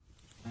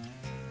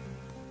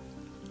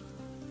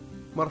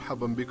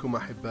مرحبا بكم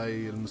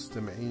أحبائي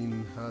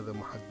المستمعين، هذا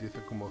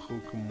محدثكم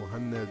أخوكم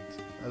مهند.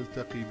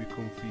 ألتقي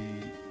بكم في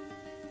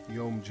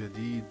يوم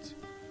جديد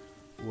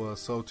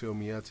وصوت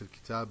يوميات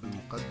الكتاب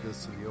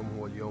المقدس. اليوم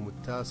هو اليوم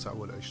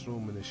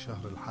 29 من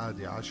الشهر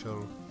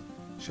 11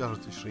 شهر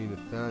تشرين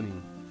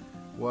الثاني،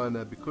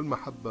 وأنا بكل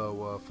محبة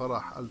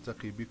وفرح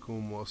ألتقي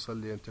بكم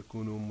وأصلي أن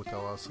تكونوا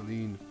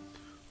متواصلين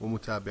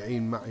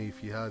ومتابعين معي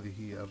في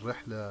هذه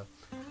الرحلة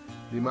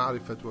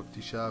لمعرفة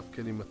واكتشاف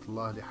كلمة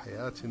الله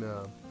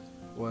لحياتنا،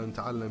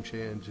 ونتعلم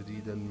شيئا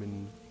جديدا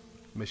من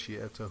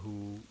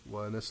مشيئته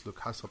ونسلك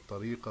حسب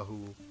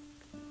طريقه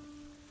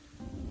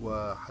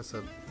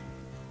وحسب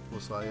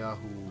وصاياه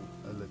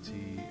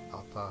التي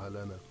أعطاها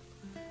لنا.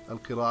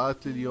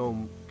 القراءات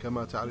لليوم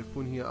كما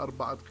تعرفون هي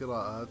 4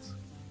 قراءات.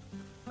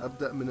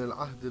 أبدأ من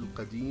العهد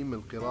القديم.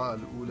 القراءة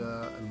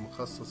الأولى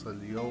المخصصة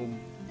اليوم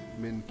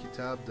من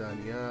كتاب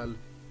دانيال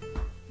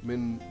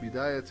من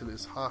بداية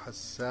الإصحاح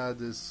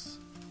 6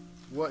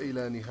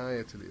 وإلى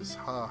نهاية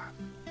الإصحاح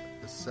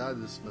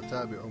 6،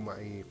 فتابعوا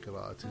معي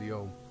قراءة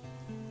اليوم.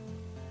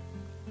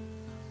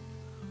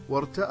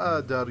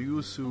 وارتأى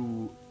داريوس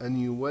أن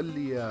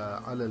يولي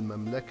على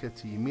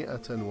المملكة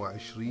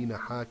 120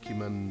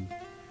 حاكما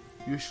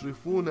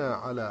يشرفون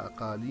على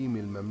أقاليم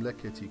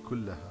المملكة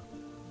كلها،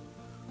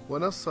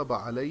 ونصب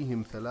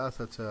عليهم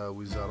 3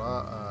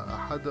 وزراء،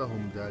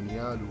 أحدهم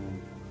دانيال،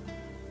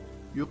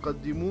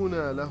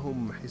 يقدمون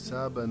لهم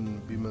حسابا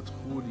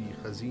بمدخول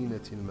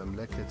خزينة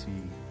المملكة،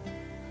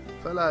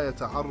 فلا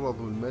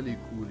يتعرض الملك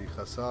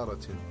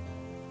لخسارة.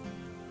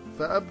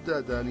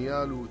 فأبدى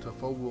دانيال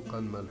تفوقا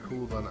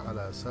ملحوظا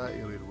على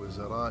سائر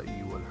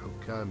الوزراء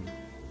والحكام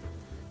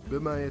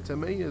بما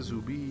يتميز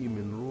به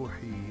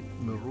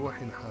من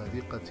روح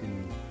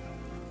حاذقة،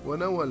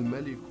 ونوى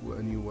الملك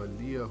أن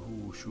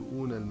يوليه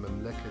شؤون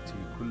المملكة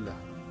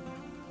كلها.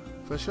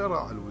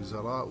 فشرع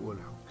الوزراء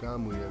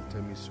والحكام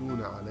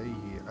يلتمسون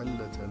عليه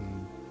علة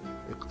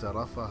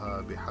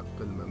اقترفها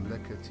بحق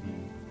المملكة،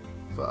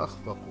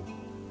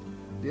 فأخفقوا،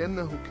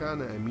 لأنه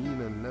كان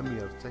أمينا لم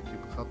يرتكب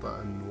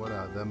خطأ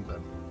ولا ذنبا.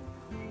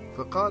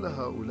 فقال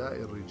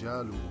هؤلاء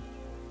الرجال: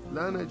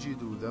 لا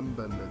نجد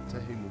ذنبا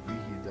نتهم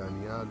به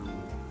دانيال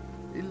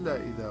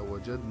إلا إذا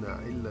وجدنا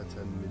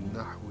علة من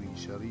نحو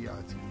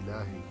شريعة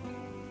إلهه.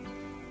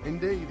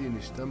 عندئذ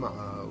اجتمع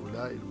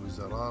هؤلاء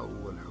الوزراء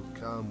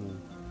والحكام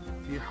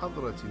في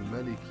حضرة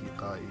الملك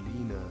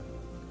قائلين: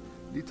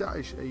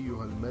 لتعش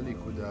أيها الملك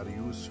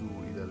داريوس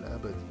إلى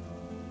الأبد.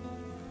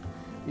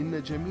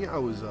 إن جميع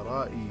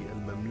وزراء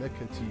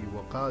المملكة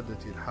وقادة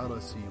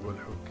الحرس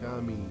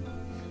والحكام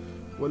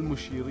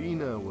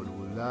والمشيرين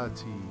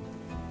والولاة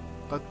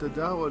قد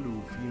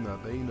تداولوا فيما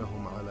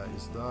بينهم على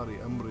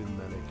إصدار أمر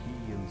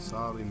ملكي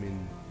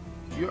صارم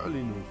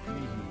يعلن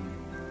فيه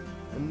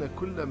أن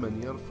كل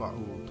من يرفع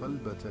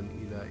طلبة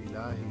إلى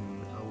إله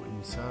أو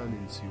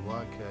إنسان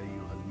سواك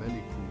أيها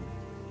الملك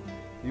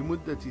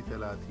لمدة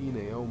 30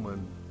 يوما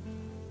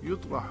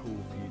يطرح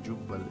في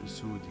جب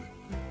الأسود.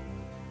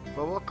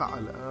 فوقع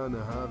الآن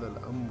هذا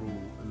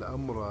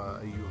الأمر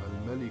أيها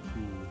الملك،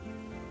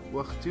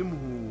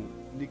 واختمه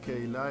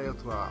لكي لا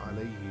يطرأ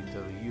عليه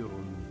تغيير،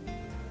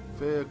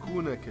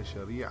 فيكون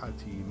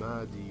كشريعة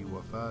مادي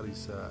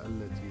وفارس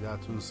التي لا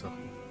تنسخ.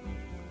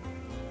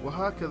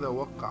 وهكذا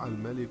وقع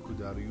الملك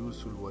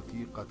داريوس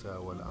الوثيقة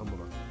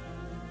والأمر.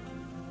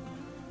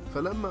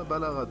 فلما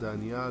بلغ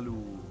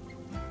دانيال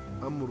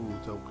أمر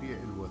توقيع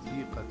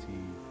الوثيقة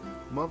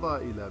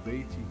مضى إلى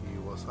بيته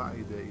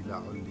وصعد إلى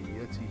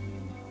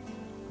عليته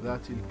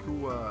ذات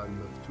الكوى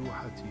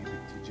المفتوحة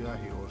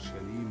باتجاه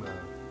أورشليم،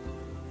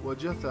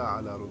 وجثى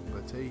على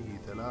ركبتيه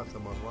 3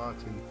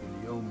 مرات في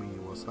اليوم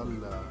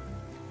وصلى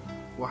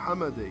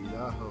وحمد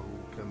إلهه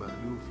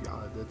كمألوف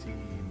عادته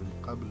من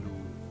قبل.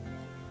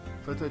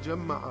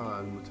 فتجمع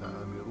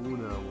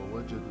المتآمرون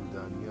ووجدوا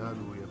دانيال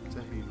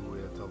يبتهل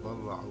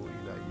ويتضرع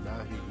إلى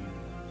إلهه،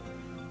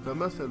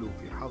 فمثلوا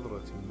في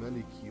حضرة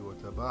الملك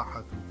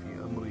وتباحثوا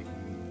في أمره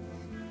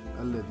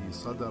الذي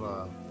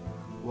صدر،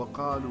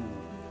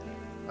 وقالوا: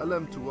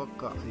 ألم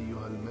توقع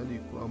أيها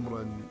الملك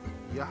أمرا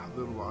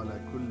يحظر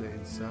على كل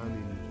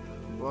إنسان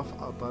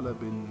رفع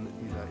طلب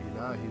إلى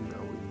إله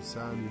أو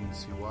إنسان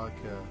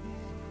سواك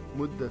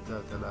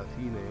مدة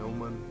 30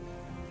 يوما،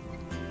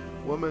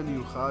 ومن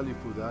يخالف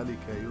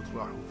ذلك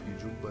يطرح في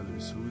جب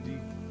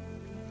الأسود؟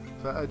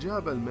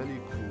 فأجاب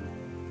الملك: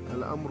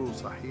 الأمر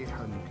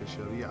صحيحا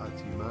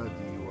كشريعة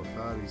مادي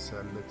وفارس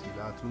التي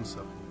لا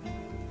تنسخ.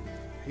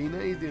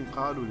 حينئذ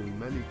قالوا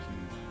للملك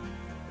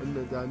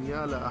أن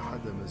دانيال أحد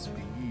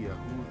مسبيي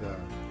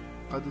يهوذا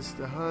قد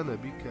استهان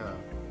بك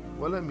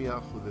ولم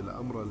يأخذ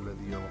الأمر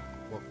الذي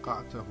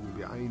وقعته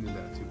بعين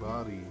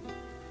الاعتبار،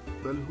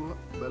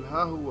 بل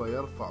ها هو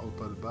يرفع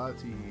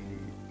طلباته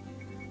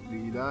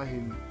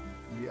لإلهه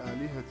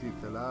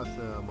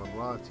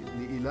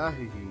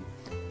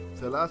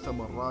 3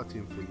 مرات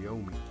في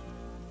اليوم.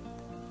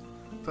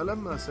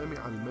 فلما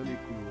سمع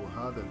الملك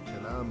هذا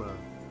الكلام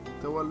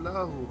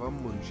تولاه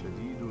غم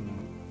شديد،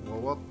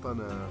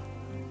 ووطن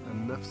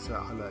النفس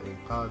على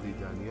إنقاذ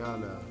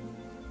دانيال،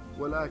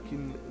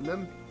 ولكن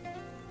لم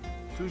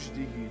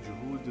تجدي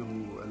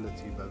جهوده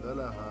التي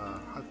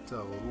بذلها حتى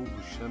غروب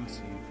الشمس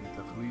في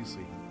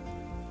تخليصه.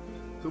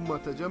 ثم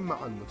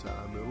تجمع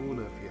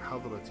المتآمرون في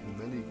حضرة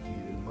الملك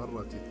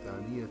للمرة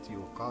الثانية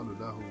وقالوا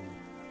له: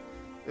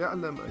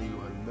 اعلم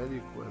أيها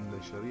الملك أن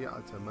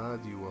شريعة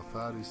مادي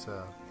وفارس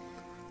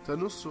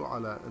تنص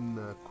على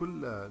أن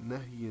كل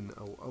نهي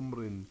أو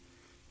أمر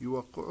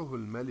يوقعه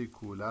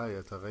الملك لا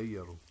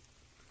يتغير.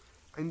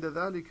 عند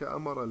ذلك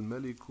أمر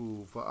الملك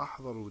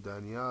فأحضروا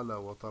دانيال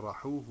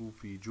وطرحوه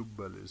في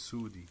جب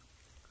الأسود.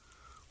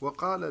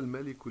 وقال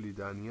الملك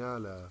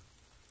لدانيال: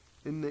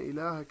 إن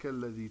إلهك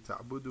الذي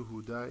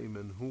تعبده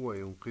دائما هو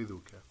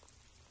ينقذك.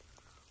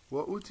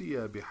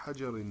 وأتي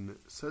بحجر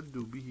سد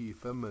به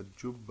فم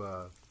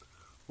الجب،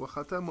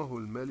 وختمه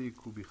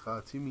الملك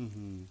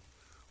بخاتمه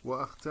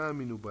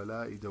وأختام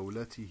نبلاء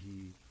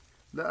دولته،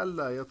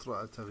 لئلا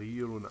يطرأ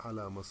تغيير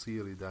على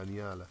مصير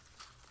دانيال.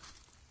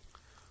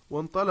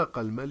 وانطلق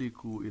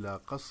الملك إلى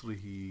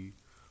قصره،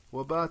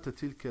 وبات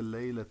تلك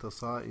الليلة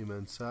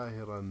صائما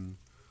ساهرا،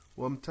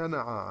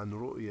 وامتنع عن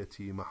رؤية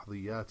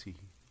محظياته.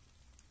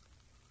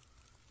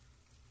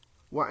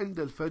 وعند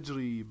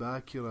الفجر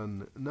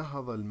باكرا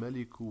نهض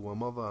الملك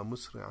ومضى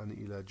مسرعا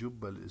إلى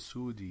جب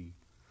الأسود،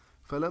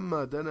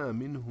 فلما دنا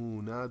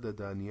منه نادى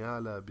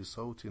دانيال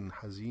بصوت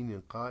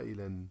حزين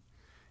قائلا: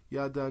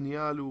 يا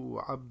دانيال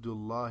عبد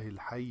الله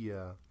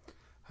الحي،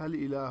 هل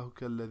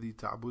إلهك الذي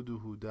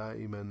تعبده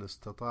دائما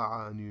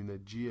استطاع أن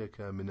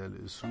ينجيك من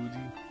الأسود؟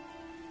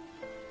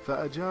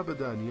 فأجاب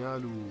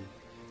دانيال: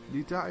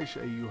 لتعش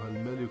أيها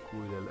الملك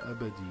إلى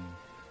الأبد،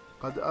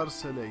 قد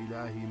أرسل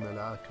إلهي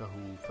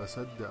ملاكه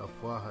فسد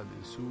أفواه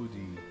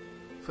الأسود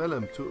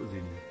فلم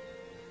تؤذني،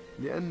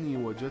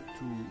 لأني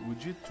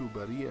وجدت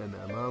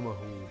بريئا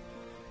أمامه،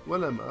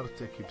 ولم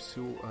أرتكب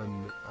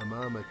سوءا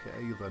أمامك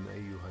أيضا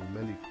أيها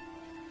الملك.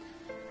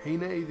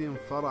 حينئذ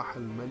فرح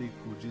الملك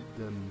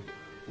جدا،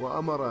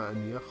 وأمر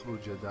أن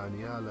يخرج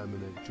دانيال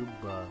من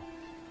الجبة،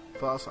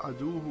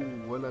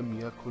 فأصعدوه ولم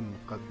يكن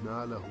قد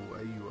ناله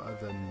أي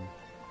أذى،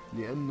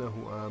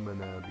 لأنه آمن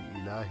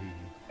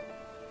بإلهه.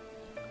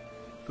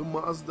 ثم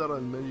أصدر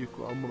الملك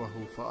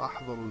أمره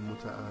فأحضروا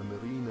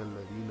المتآمرين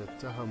الذين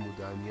اتهموا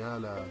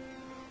دانيال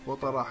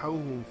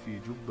وطرحوهم في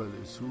جب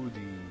الأسود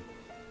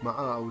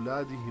مع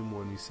أولادهم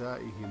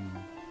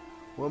ونسائهم،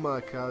 وما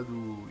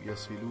كادوا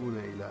يصلون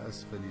إلى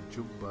أسفل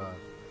الجبة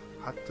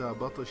حتى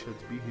بطشت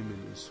بهم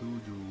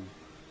الأسود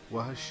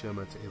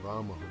وهشمت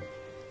عظامهم.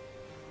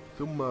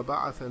 ثم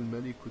بعث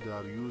الملك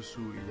داريوس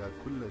إلى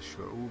كل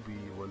الشعوب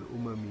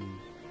والأمم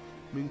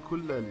من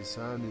كل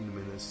لسان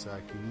من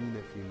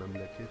الساكنين في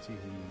مملكته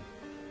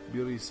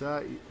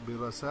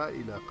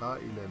برسائل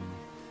قائلا: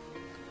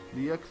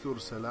 ليكثر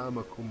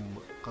سلامكم،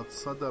 قد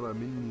صدر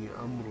مني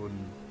أمر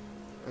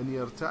أن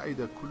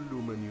يرتعد كل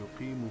من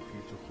يقيم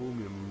في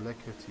تخوم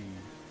مملكتي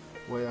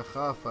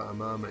ويخاف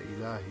أمام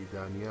إله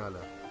دانيال،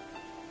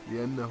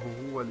 لأنه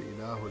هو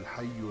الإله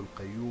الحي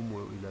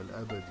القيوم إلى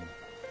الأبد،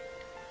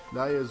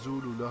 لا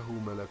يزول له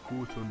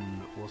ملكوت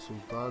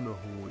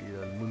وسلطانه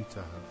إلى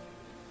المنتهى.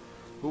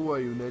 هو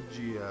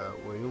ينجي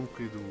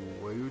وينقذ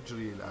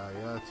ويجري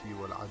الآيات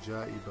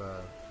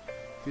والعجائب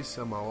في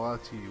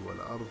السماوات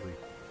والأرض،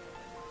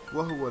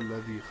 وهو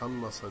الذي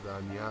خلص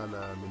دانيال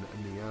من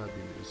أنياب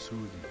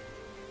الأسود.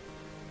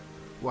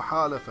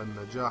 وحالف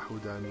النجاح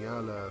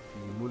دانيال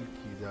في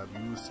ملك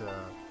داريوس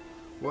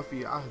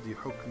وفي عهد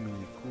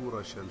حكم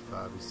كورش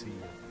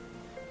الفارسية.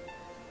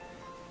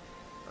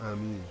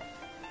 آمين.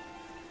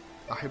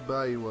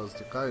 أحبائي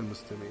وأصدقائي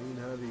المستمعين،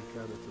 هذه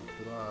كانت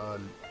القراءة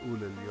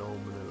الأولى اليوم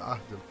من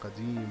العهد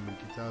القديم من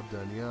كتاب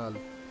دانيال.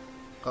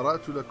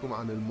 قرأت لكم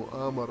عن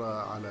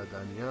المؤامرة على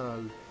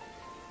دانيال،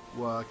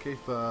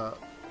 وكيف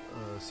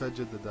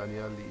سجد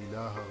دانيال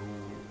لإلهه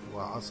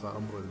وعصى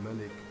أمر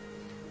الملك،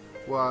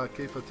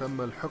 وكيف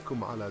تم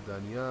الحكم على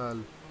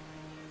دانيال،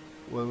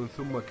 ومن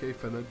ثم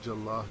كيف نجى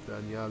الله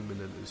دانيال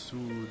من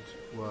الأسود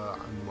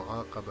وعن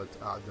معاقبة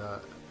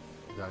أعداء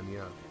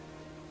دانيال.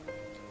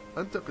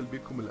 أنتقل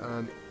بكم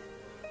الآن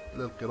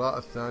إلى القراءة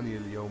الثانية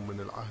اليوم من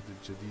العهد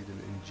الجديد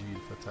الإنجيل،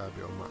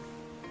 فتابعوا معي.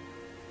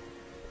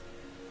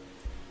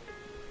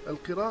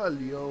 القراءة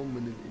اليوم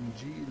من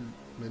الإنجيل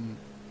من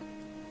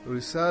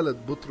رسالة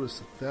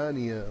بطرس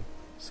الثانية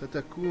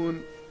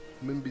ستكون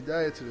من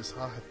بداية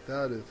الإصحاح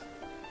 3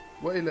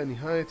 وإلى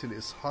نهاية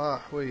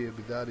الإصحاح، وهي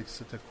بذلك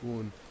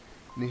ستكون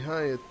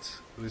نهاية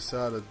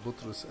رسالة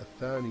بطرس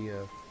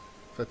الثانية،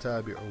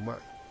 فتابعوا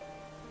معي.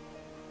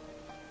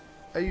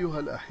 أيها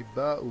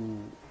الأحباء،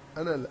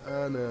 أنا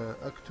الآن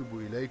أكتب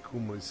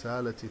إليكم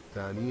رسالتي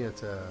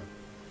الثانية،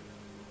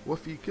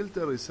 وفي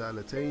كلتا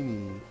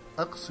الرسالتين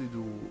أقصد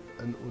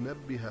أن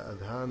أنبه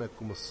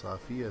أذهانكم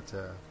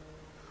الصافية،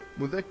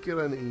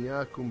 مذكرا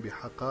إياكم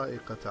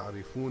بحقائق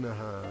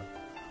تعرفونها،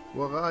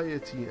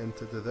 وغايتي أن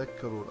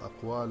تتذكروا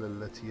الأقوال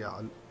التي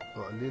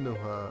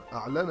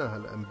أعلنها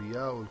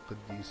الأنبياء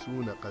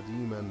القديسون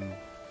قديما،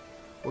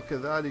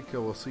 وكذلك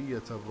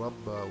وصية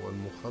الرب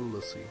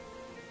والمخلص،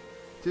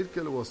 تلك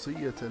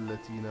الوصية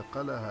التي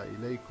نقلها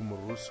إليكم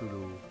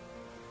الرسل،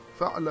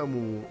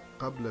 فاعلموا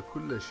قبل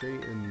كل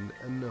شيء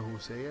أنه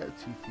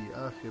سيأتي في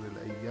آخر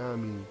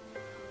الأيام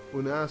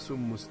أناس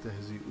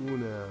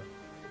مستهزئون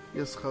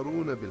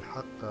يسخرون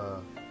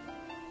بالحق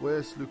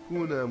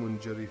ويسلكون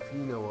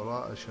منجرفين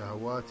وراء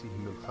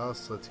شهواتهم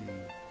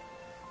الخاصة،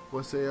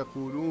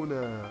 وسيقولون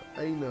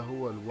أين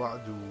هو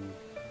الوعد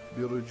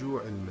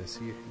برجوع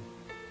المسيح؟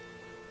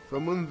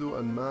 فمنذ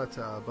أن مات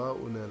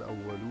آباؤنا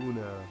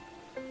الأولون،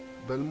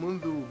 بل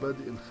منذ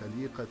بدء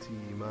الخليقة،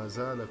 ما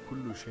زال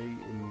كل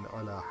شيء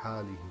على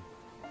حاله.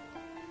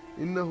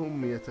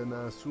 إنهم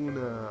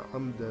يتناسون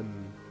عمدا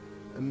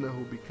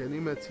أنه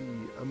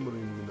بكلمة أمر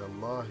من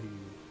الله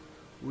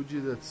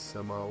وجدت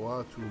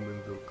السماوات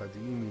منذ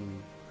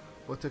القديم،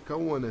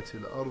 وتكونت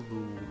الأرض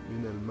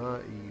من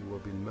الماء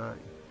وبالماء،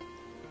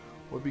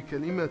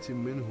 وبكلمة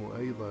منه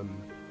أيضا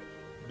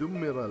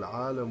دمر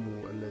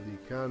العالم الذي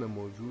كان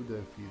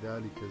موجودا في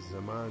ذلك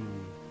الزمان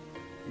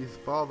إذ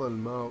فاض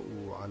الماء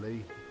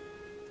عليه.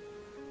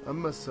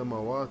 أما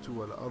السماوات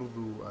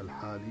والأرض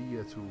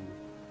الحالية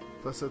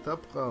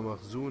فستبقى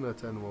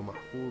مخزونة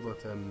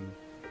ومحفوظة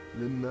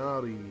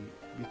للنار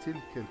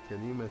بتلك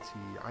الكلمة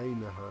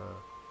عينها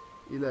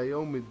إلى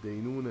يوم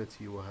الدينونة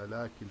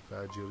وهلاك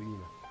الفاجرين.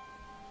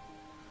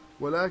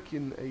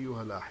 ولكن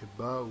أيها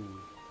الأحباء،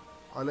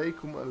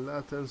 عليكم أن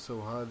لا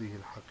تنسوا هذه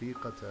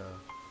الحقيقة،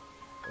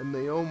 أن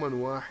يوما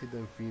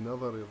واحدا في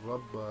نظر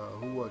الرب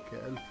هو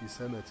ك1000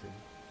 سنة،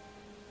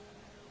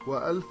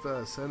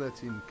 و1000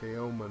 سنة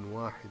كيوم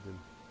واحد.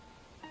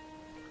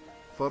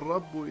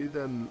 فالرب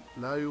إذن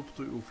لا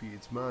يبطئ في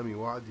إتمام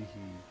وعده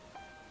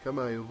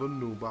كما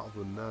يظن بعض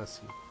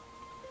الناس،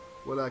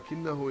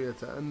 ولكنه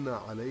يتأنى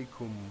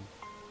عليكم،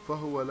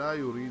 فهو لا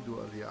يريد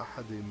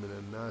لأحد من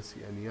الناس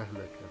أن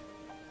يهلك،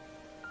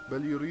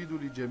 بل يريد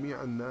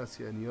لجميع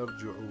الناس أن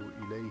يرجعوا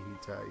إليه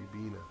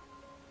تائبين.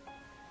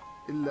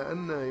 إلا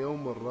أن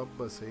يوم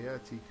الرب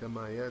سيأتي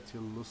كما يأتي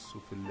اللص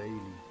في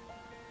الليل.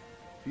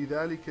 في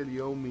ذلك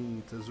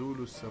اليوم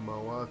تزول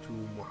السماوات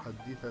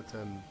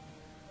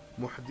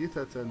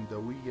محدثة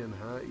دويا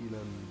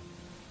هائلا،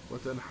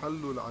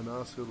 وتنحل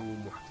العناصر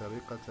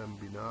محترقة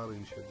بنار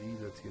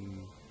شديدة،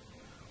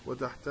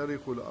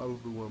 وتحترق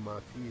الأرض وما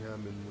فيها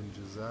من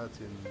منجزات.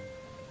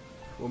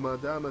 وما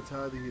دامت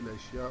هذه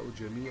الأشياء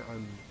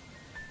جميعا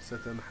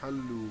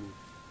ستنحل،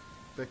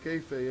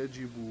 فكيف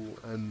يجب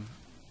أن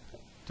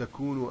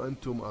تكونوا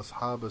أنتم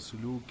أصحاب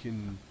سلوك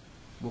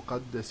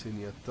مقدس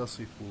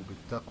يتصف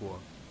بالتقوى،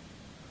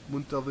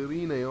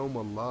 منتظرين يوم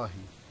الله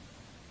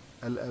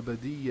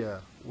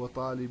الأبدية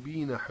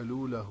وطالبين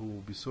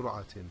حلوله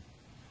بسرعة؟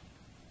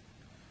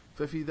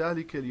 ففي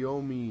ذلك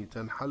اليوم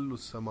تنحل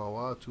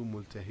السماوات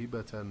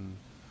ملتهبة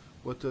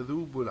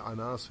وتذوب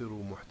العناصر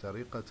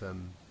محترقة.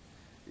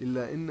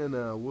 إلا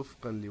إننا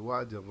وفقا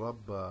لوعد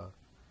الرب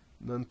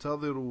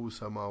ننتظر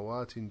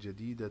سماوات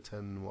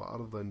جديدة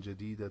وأرضا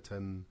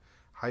جديدة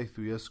حيث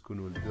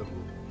يسكن البر.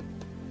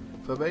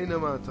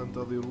 فبينما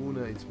تنتظرون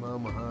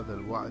إتمام هذا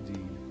الوعد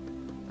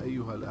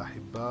أيها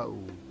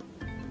الأحباء،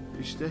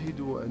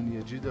 اجتهدوا أن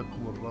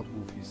يجدكم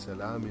الرب في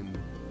سلام،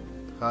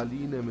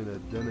 خالين من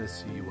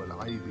الدنس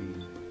والعيب،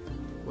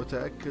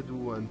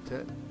 وتأكدوا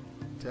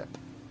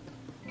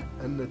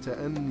أن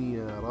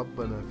تأني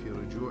ربنا في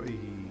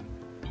رجوعه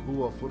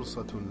هو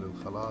فرصة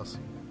للخلاص.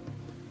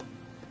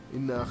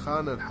 إن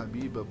أخانا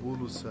الحبيب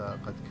بولس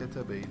قد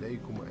كتب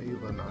إليكم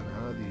أيضا عن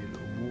هذه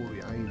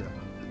الأمور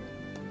عينها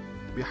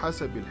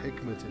بحسب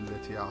الحكمة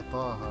التي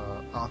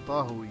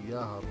أعطاه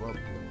إياها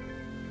الرب.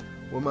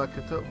 وما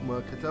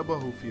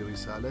كتبه في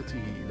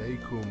رسالته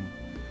إليكم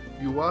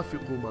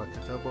يوافق ما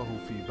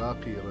كتبه في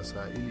باقي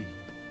رسائله.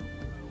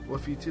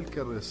 وفي تلك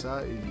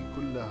الرسائل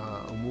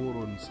كلها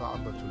أمور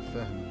صعبة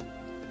الفهم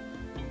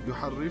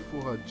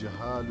يحرفها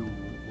الجهال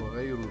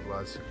وغير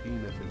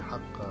الراسخين في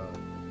الحق،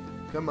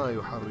 كما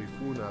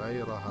يحرفون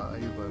غيرها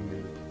أيضا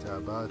من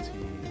الكتابات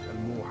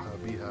الموحى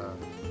بها،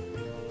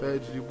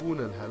 فيجلبون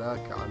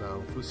الهلاك على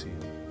أنفسهم.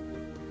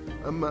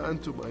 أما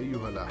أنتم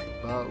أيها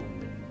الأحباء،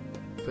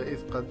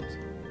 فإذ قد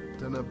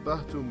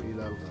تنبهتم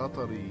إلى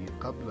الخطر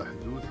قبل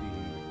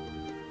حدوثه،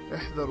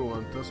 احذروا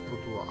أن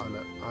تسقطوا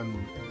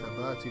عن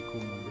ثباتكم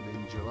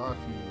بالانجراف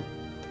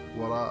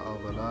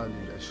وراء ضلال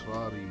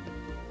الأشرار،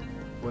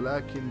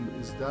 ولكن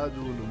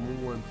ازدادوا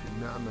نموا في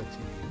النعمة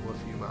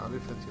وفي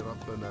معرفة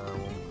ربنا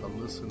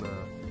ومخلصنا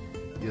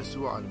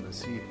يسوع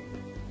المسيح،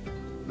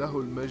 له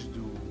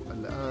المجد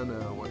الآن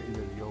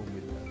وإلى اليوم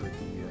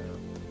الأبدي.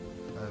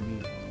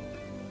 آمين.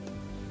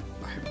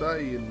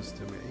 أحبائي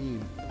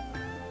المستمعين،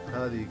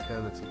 هذه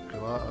كانت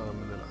القراءة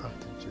من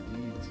العهد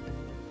الجديد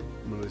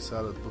من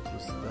رسالة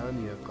بطرس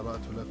الثانية.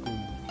 قرأت لكم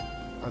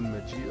عن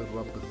مجيء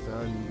الرب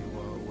الثاني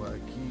وهو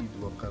أكيد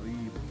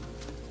وقريب،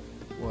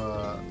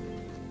 وهذه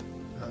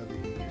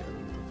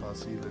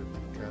التفاصيل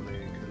التي كان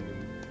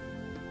يتكلم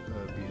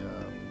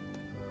بها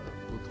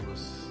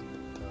بطرس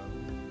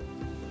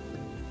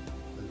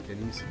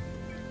الكنيسة.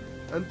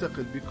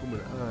 أنتقل بكم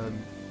الآن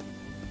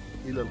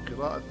إلى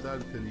القراءة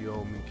الثالثة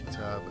اليوم من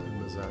كتاب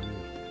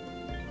المزامير.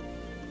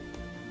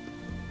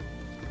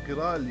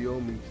 القراءة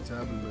اليوم من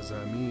كتاب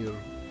المزامير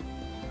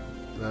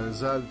لا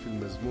نزال في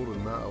المزمور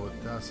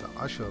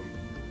 119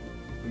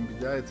 من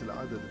بداية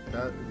العدد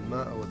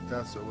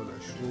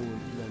 129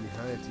 إلى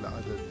نهاية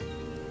العدد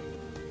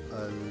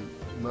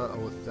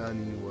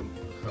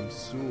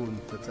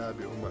 152،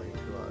 فتابعوا معي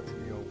قراءة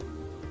اليوم.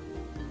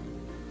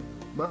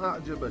 ما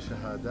أعجب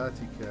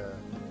شهاداتك،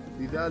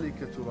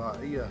 لذلك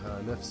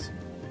تراعيها نفسي.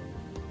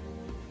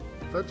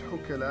 فتح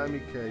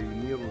كلامك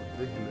ينير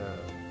الذهن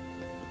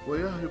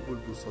ويهب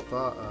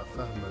البسطاء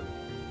فهما.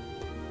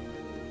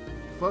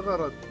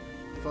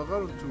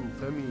 فغرت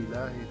فمي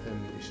لاهثا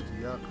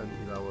اشتياقا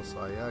إلى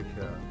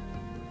وصاياك.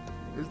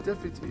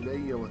 التفت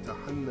إلي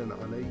وتحنن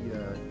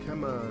علي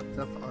كما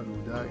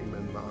تفعل دائما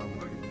مع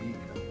محبيك.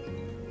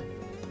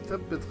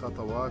 ثبت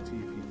خطواتي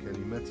في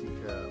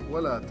كلمتك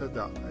ولا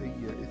تدع أي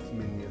إثم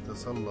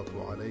يتسلط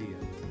علي.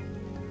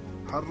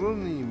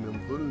 حررني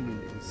من ظلم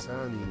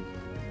الإنسان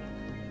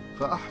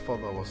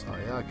فأحفظ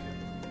وصاياك.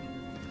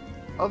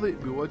 أضئ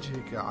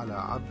بوجهك على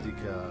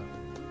عبدك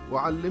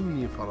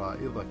وعلمني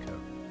فرائضك.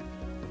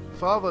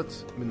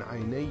 فاضت من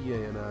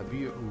عيني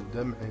ينابيع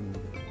دمع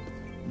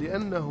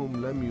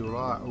لأنهم لم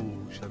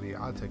يراعوا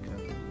شريعتك.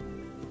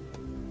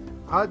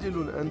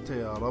 عادل أنت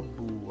يا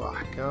رب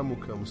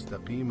وأحكامك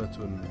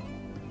مستقيمة.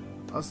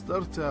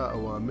 أصدرت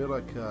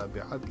أوامرك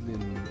بعدل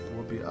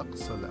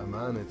وبأقصى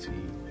الأمانة.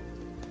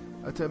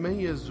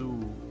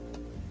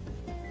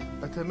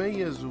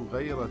 أتميز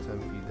غيرة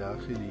في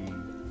داخلي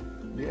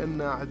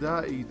لأن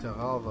أعدائي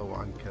تغاضوا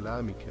عن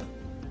كلامك.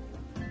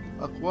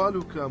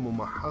 أقوالك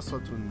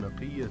ممحصة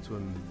نقية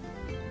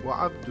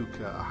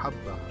وعبدك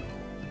أحبها.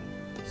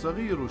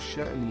 صغير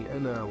الشأن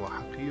أنا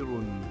وحقير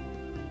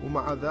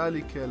ومع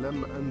ذلك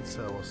لم أنس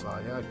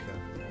وصاياك.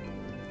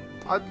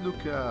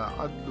 عدلك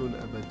عدل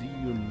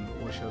أبدي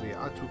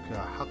وشريعتك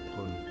حق.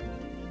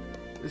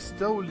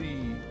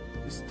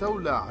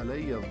 استولى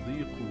علي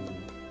الضيق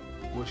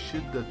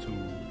والشدة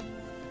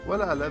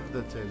ولا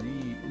لذة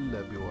لي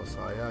إلا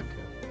بوصاياك.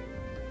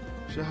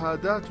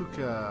 شهاداتك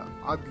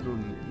عدل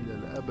إلى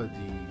الأبد،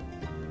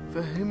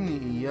 فهمني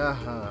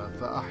إياها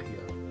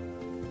فأحيا.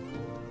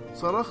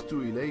 صرخت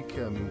إليك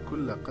من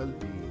كل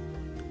قلبي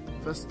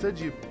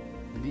فاستجب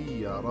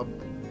لي يا رب.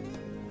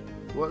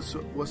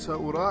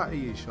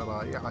 وسأراعي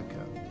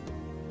شرائعك.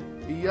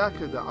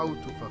 إياك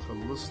دعوت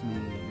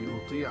فخلصني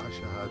لأطيع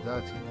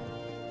شهاداتك.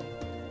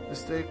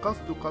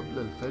 استيقظت قبل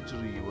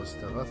الفجر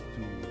واستغثت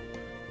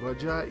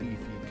رجائي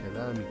في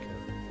كلامك.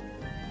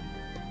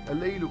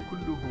 الليل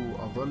كله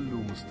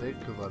أظل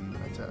مستيقظا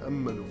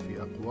أتأمل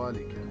في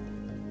أقوالك.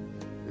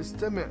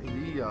 استمع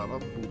لي يا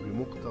رب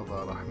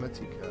بمقتضى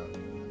رحمتك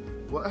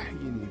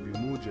وأحيني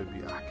بموجب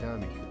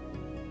أحكامك.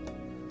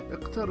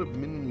 اقترب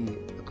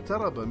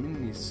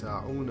مني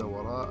الساعون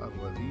وراء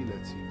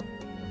الرذيلة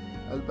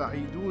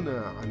البعيدون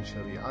عن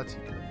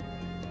شريعتك.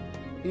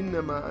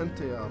 إنما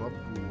أنت يا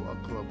رب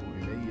أقرب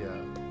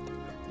إلي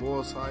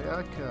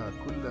ووصاياك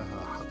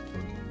كلها حق.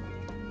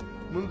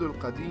 منذ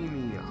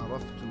القديم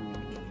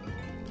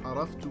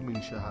عرفت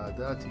من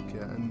شهاداتك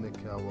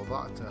أنك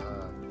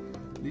وضعتها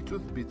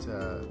لتثبت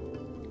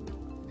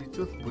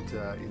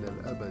إلى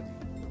الأبد.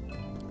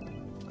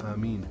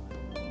 آمين.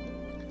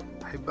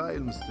 أحبائي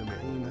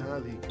المستمعين،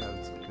 هذه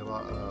كانت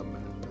قراءة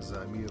من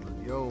المزامير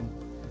اليوم.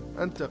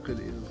 أنتقل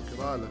إلى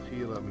القراءة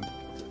الأخيرة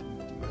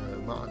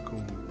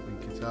معكم من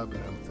كتاب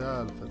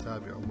الأمثال،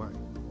 فتابعوا معي.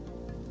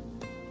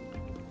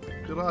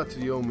 قراءة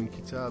اليوم من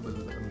كتاب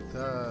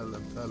الأمثال،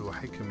 أمثال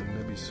وحكم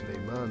النبي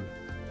سليمان،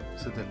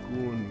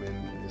 ستكون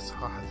من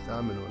الإصحاح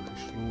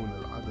 28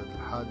 العدد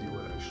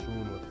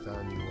 21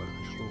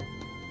 و22.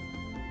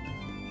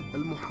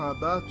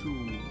 المحاباة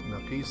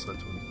نقيصة،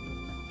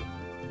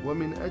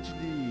 ومن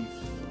أجل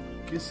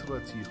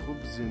كسرة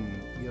خبز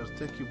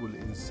يرتكب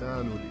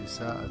الإنسان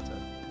الإساءة.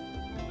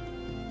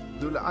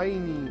 ذو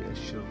العين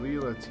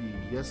الشريرة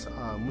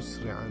يسعى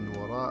مسرعا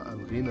وراء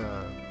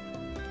الغنى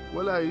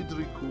ولا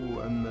يدرك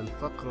أن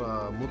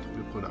الفقر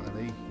مطبق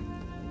عليه.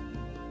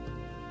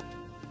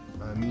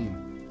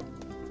 آمين.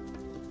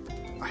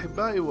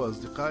 أحبائي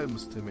وأصدقائي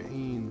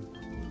المستمعين،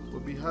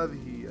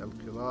 وبهذه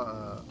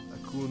القراءة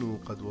أكون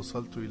قد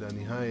وصلت إلى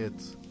نهاية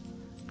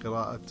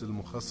قراءة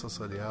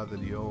المخصصة لهذا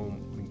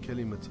اليوم من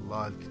كلمة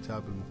الله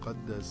الكتاب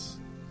المقدس.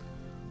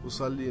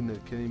 أصلي أن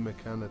الكلمة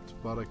كانت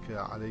بركة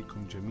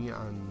عليكم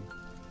جميعا،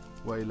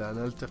 وإلى أن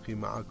نلتقي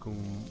معكم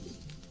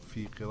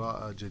في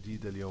قراءة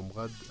جديدة اليوم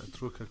غد.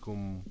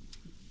 أترككم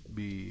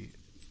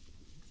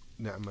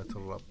بنعمة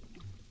الرب.